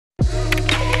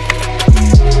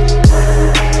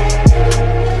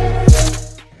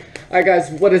Alright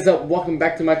guys, what is up? Welcome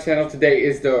back to my channel. Today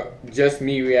is the Just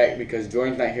Me React because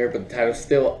Jordan's not here, but the title's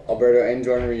still Alberto and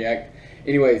Jordan React.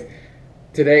 Anyways,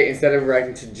 today instead of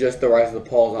reacting to just the Rise of the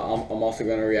Pauls, I'm also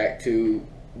going to react to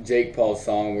Jake Paul's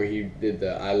song where he did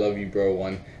the I Love You Bro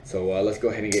one. So let's go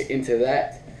ahead and get into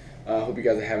that. Hope you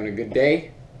guys are having a good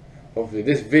day. Hopefully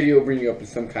this video will bring you up in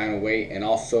some kind of way, and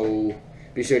also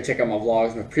be sure to check out my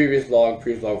vlogs, my previous vlog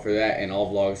for that, and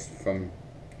all vlogs from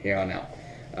here on out.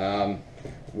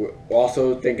 We're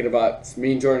also thinking about,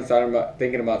 me and Jordan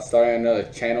thinking about starting another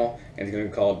channel, and it's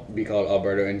going to be called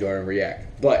Alberto and Jordan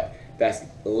React. But that's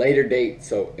a later date,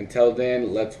 so until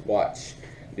then, let's watch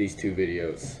these two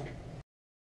videos.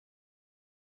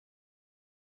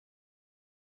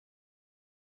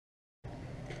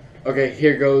 Okay,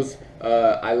 here goes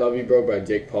I Love You Bro by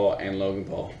Jake Paul and Logan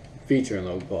Paul, featuring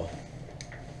Logan Paul.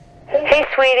 Hey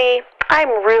sweetie, I'm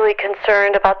really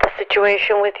concerned about the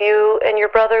situation with you and your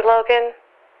brother Logan.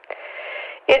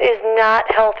 It is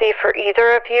not healthy for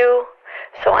either of you,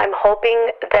 so I'm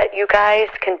hoping that you guys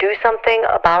can do something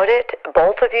about it,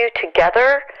 both of you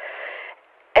together,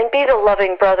 and be the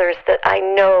loving brothers that I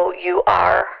know you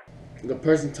are. The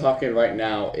person talking right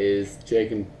now is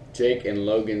Jake and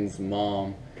Logan's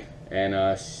mom,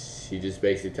 and she just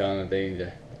basically telling them they need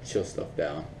to chill stuff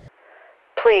down.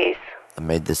 Please. I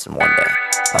made this in one day.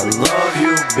 I love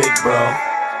you, big bro.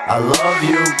 I love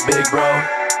you, big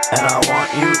bro. And I want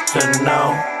you to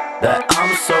know that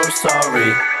I'm so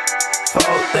sorry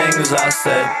for things I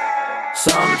said.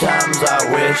 Sometimes I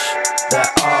wish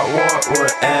that our war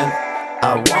would end.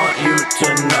 I want you to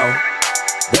know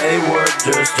they were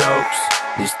just jokes.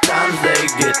 These times they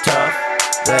get tough.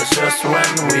 That's just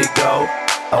when we go.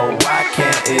 Oh, why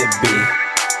can't it be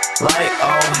like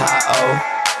Ohio?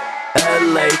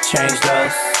 LA changed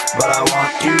us, but I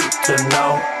want you to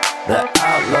know that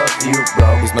I love you,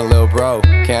 bro. He's my little bro,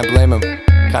 can't blame him.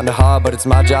 Kinda hard, but it's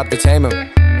my job to tame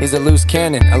him. He's a loose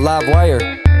cannon, a live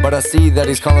wire, but I see that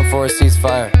he's calling for a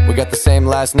ceasefire. We got the same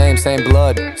last name, same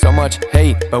blood. So much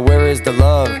hate, but where is the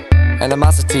love?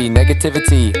 Animosity,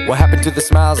 negativity. What happened to the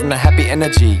smiles and the happy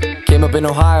energy? Came up in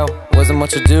Ohio, wasn't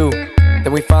much ado.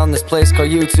 Then we found this place called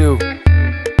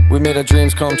U2. We made our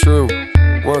dreams come true.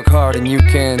 Work hard and you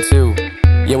can too.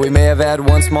 Yeah, we may have had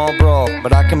one small brawl,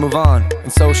 but I can move on,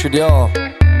 and so should y'all.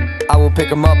 I will pick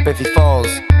him up if he falls.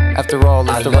 After all,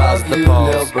 it's the rise of the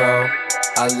Pauls. I love you, little bro.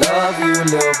 I love you,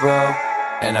 little bro.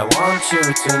 And I want you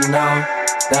to know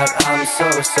that I'm so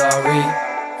sorry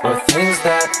for things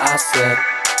that I said.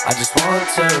 I just want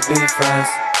to be friends,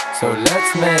 so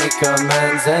let's make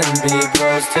amends and be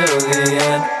bros till the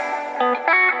end.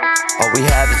 All we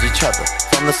have is each other,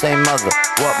 from the same mother.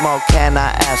 What more can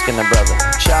I ask in a brother?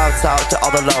 Shouts out to all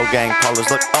the low gang Paulers,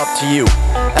 look up to you.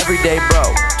 Everyday bro,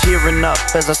 tearing up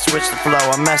as I switch the flow.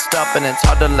 I messed up and it's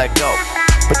hard to let go,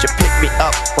 but you picked me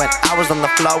up when I was on the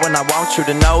flow. And I want you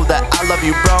to know that I love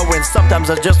you, bro. And sometimes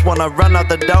I just wanna run out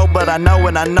the door, but I know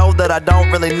and I know that I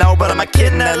don't really know. But I'm a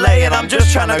kid in LA and I'm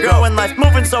just trying to grow, and life's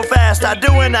moving so fast, I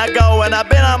do and I go. And I've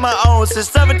been on my own since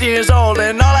 17 years old,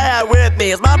 and all I had with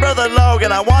me is my brother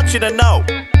Logan. I want you to know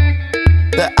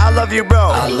that I love you,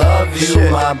 bro. I love you,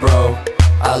 my bro.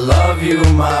 I love you,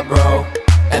 my bro.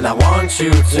 And I want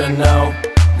you to know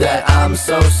that I'm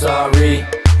so sorry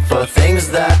for things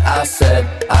that I said.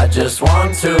 I just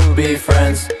want to be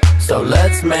friends, so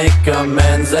let's make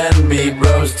amends and be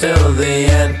bros till the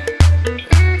end.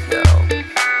 Yo.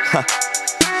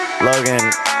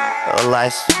 Logan,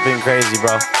 life's been crazy,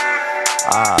 bro.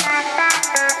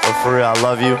 But for real, I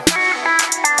love you.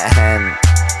 And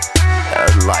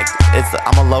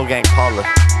I'm a low gang Pauler.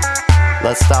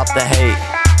 Let's stop the hate.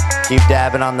 Keep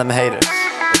dabbing on them haters.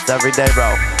 It's everyday,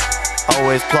 bro.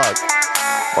 Always plug.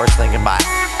 Worst thinking, bye.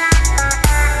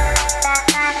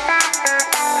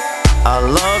 I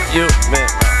love you, man.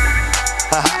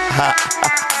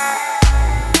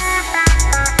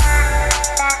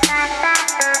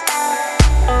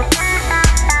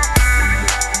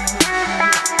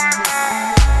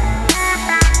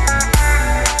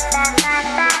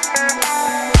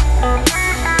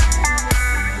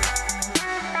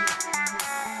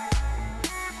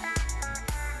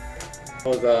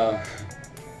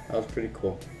 That was pretty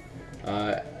cool.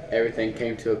 Everything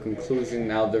came to a conclusion.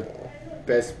 Now they're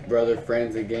best brother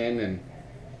friends again, and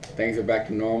things are back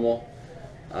to normal.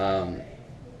 To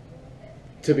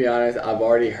be honest, I've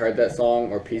already heard that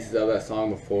song or pieces of that song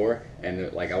before,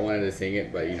 and like I wanted to sing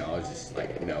it, but you know, I was just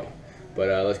like, no. But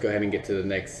let's go ahead and get to the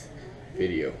next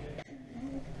video.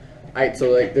 Alright,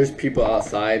 so like there's people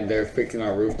outside, they're fixing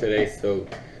our roof today, so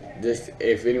just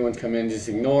if anyone's come in, just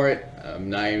ignore it. I'm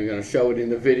not even gonna show it in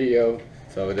the video,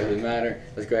 so it doesn't matter.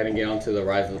 Let's go ahead and get on to the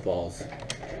Rise of the Pauls.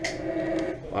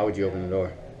 Why would you open the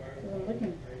door?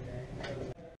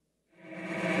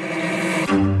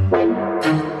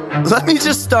 Let me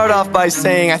just start off by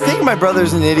saying I think my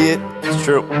brother's an idiot. It's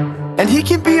true. And he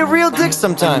can be a real dick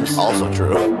sometimes. Also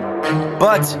true.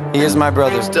 But he is my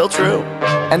brother. Still true.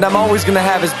 And I'm always gonna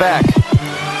have his back.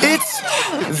 It's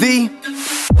the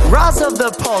Rise of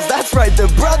the Pauls. That's right, the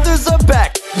brothers are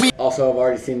back. Also, I've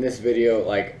already seen this video,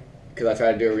 like, because I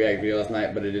tried to do a react video last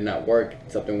night, but it did not work.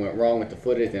 Something went wrong with the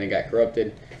footage and it got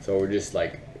corrupted. So we're just,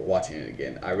 like, watching it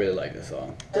again. I really like this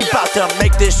song. About to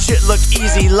make this shit look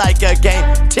easy like a game.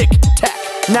 Tic tac.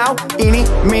 Now, eeny,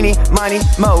 meeny, miny,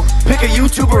 mo. Pick a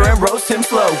YouTuber and roast him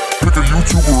slow. Pick a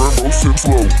YouTuber and roast him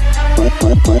slow.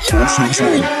 Roast him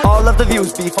slow. All of the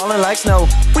views be falling like snow.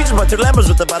 We just bought 2 Lambos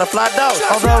with the butterfly dough.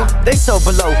 Although they so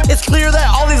below, It's clear that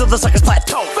all these other suckers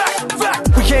plateau.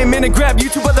 Fact. we came in and grabbed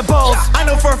YouTube by the balls. I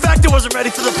know for a fact it wasn't ready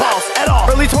for the pulse at all.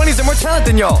 Early 20s and more talent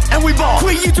than y'all. And we ball.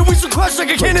 Quit YouTube, we should crush like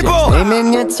a cannonball. Name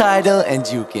in your title and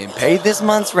you can pay this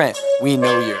month's rent. We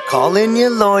know you're calling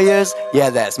your lawyers. Yeah,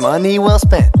 that's money well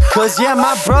spent. Cause yeah,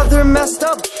 my brother messed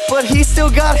up, but he still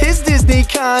got his Disney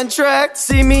contract.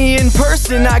 See me in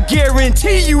person, I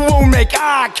guarantee you won't make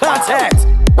eye contact.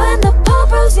 When the Paul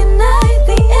Bros unite,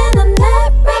 the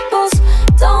internet rebels.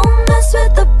 Don't mess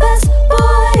with the best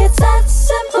boy, it's that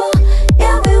simple.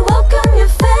 Yeah, we welcome your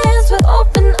fans with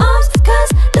open arms,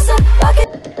 cause it's a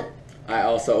rocket. I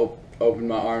also open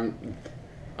my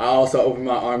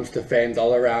arms to fans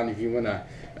all around. If you wanna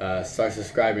start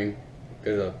subscribing,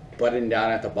 there's a button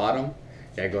down at the bottom.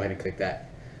 Yeah, go ahead and click that.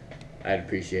 I'd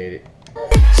appreciate it.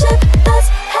 Ship that's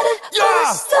headed for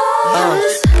the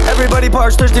stars. Everybody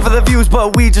parks thirsty for the views,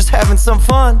 but we just having some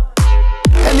fun.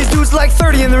 And these dudes like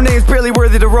 30 and their names barely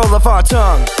worthy to roll off our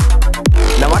tongue.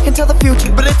 Now I can tell the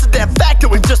future, But it's a damn fact that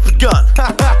we've just begun.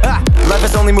 life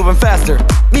is only moving faster.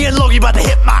 Me and Logan about to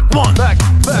hit Mach 1.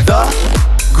 The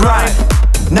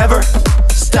grind never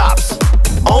stops.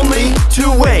 Only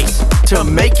 2 ways to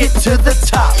make it to the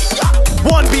top.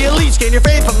 1, be a leech, gain your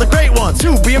faith from the great ones.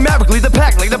 2, be a maverick, lead the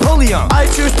pack like Napoleon. I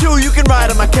choose 2, you can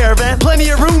ride in my caravan. Plenty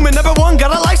of room and number 1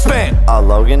 got a lifespan.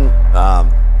 Logan,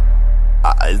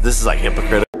 this is like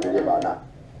hypocritical.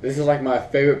 This is like my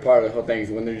favorite part of the whole thing is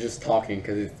when they're just talking,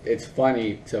 because it's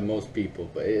funny to most people,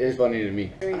 but it is funny to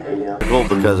me. Cool,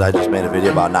 because I just made a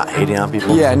video about not hating on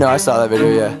people. Yeah, no, I saw that video,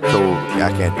 yeah. So, yeah,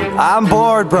 I can't do that. I'm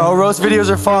bored, bro. Roast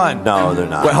videos are fun. No, they're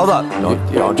not. Wait, hold up.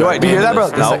 Don't Wait, do you hear that, bro?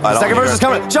 this. No, I don't second hear verse it. is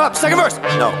coming. Shut up, second verse.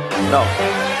 No.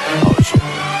 Oh, shit.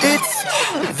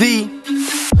 It's the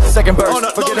second verse. Oh,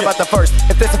 no, Forget Logan. about the first.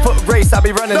 If there's a foot race, I'll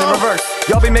be running in reverse.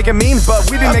 Y'all be making memes, but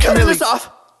we be I'm making cutting really. this off.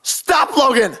 Stop,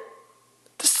 Logan.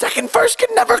 The second verse can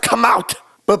never come out.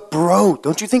 But bro,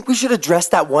 don't you think we should address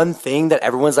that one thing that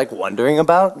everyone's like wondering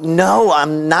about? No,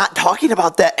 I'm not talking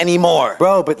about that anymore.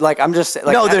 Bro, but like I'm just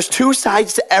like No, there's 2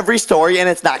 sides to every story, and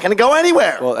it's not gonna go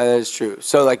anywhere. Well, that is true.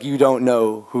 So like you don't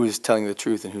know who's telling the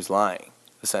truth and who's lying,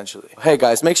 essentially. Hey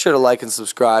guys, make sure to like and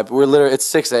subscribe. We're literally it's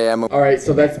 6 a.m. Alright,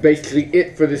 so that's basically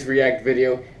it for this react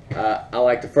video. I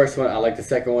like the first one. I like the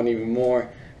second one even more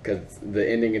because the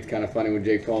ending is kind of funny with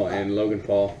Jake Paul and Logan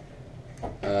Paul.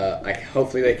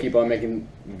 Hopefully they keep on making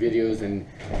videos and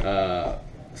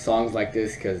songs like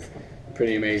this because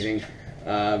pretty amazing.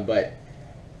 But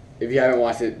if you haven't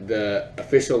watched it, the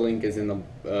official link is in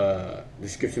the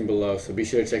description below, so be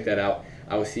sure to check that out.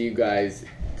 I will see you guys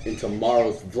in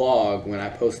tomorrow's vlog when I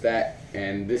post that,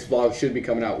 and this vlog should be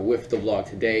coming out with the vlog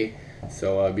today,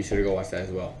 so be sure to go watch that as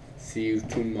well. See you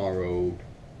tomorrow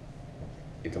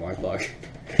in tomorrow's vlog.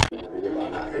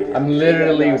 I'm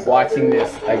literally watching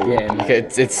this again.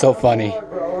 It's so funny.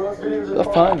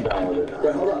 It's fun.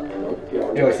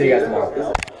 Anyway, see you guys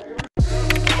tomorrow.